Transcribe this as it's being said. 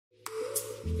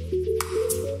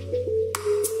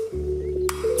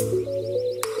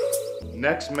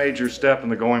next major step in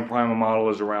the Going Primal model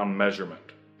is around measurement.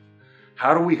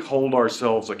 How do we hold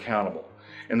ourselves accountable?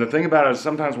 And the thing about it is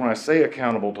sometimes when I say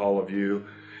accountable to all of you,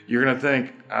 you're gonna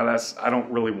think, I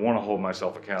don't really wanna hold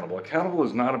myself accountable. Accountable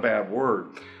is not a bad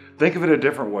word. Think of it a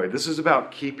different way. This is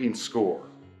about keeping score.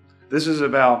 This is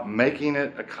about making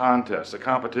it a contest, a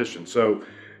competition. So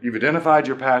you've identified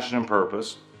your passion and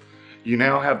purpose. You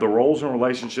now have the roles and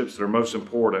relationships that are most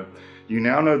important. You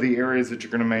now know the areas that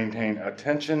you're going to maintain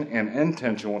attention and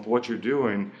intention with what you're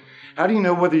doing. How do you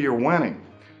know whether you're winning?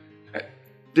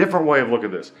 Different way of looking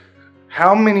at this.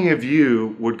 How many of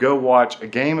you would go watch a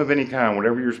game of any kind,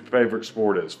 whatever your favorite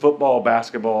sport is, football,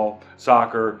 basketball,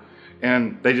 soccer,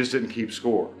 and they just didn't keep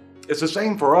score? It's the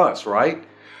same for us, right?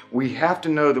 We have to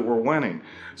know that we're winning.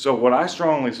 So what I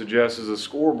strongly suggest is a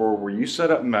scoreboard where you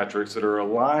set up metrics that are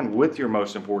aligned with your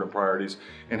most important priorities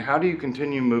and how do you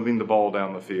continue moving the ball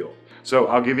down the field. So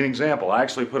I'll give you an example. I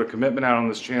actually put a commitment out on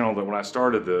this channel that when I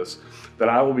started this, that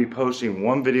I will be posting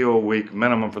 1 video a week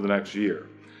minimum for the next year.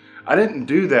 I didn't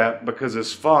do that because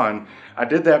it's fun. I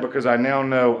did that because I now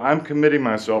know I'm committing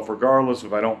myself regardless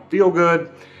if I don't feel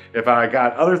good, if I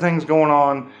got other things going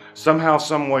on, somehow,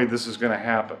 some way this is gonna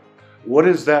happen. What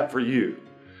is that for you?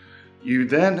 You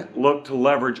then look to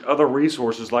leverage other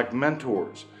resources like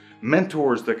mentors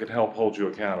that could help hold you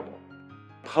accountable.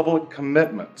 Public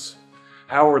commitments.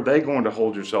 How are they going to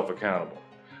hold yourself accountable?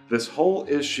 This whole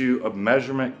issue of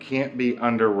measurement can't be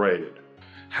underrated.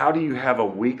 How do you have a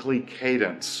weekly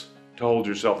cadence to hold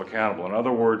yourself accountable? In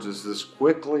other words, is this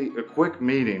a quick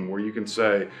meeting where you can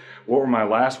say, what were my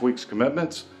last week's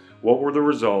commitments? What were the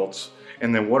results?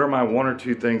 And then what are my 1 or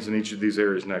 2 things in each of these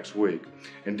areas next week?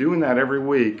 And doing that every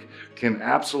week can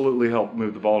absolutely help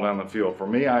move the ball down the field. For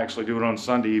me, I actually do it on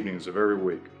Sunday evenings of every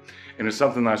week. And it's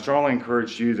something that I strongly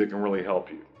encourage you that can really help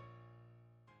you.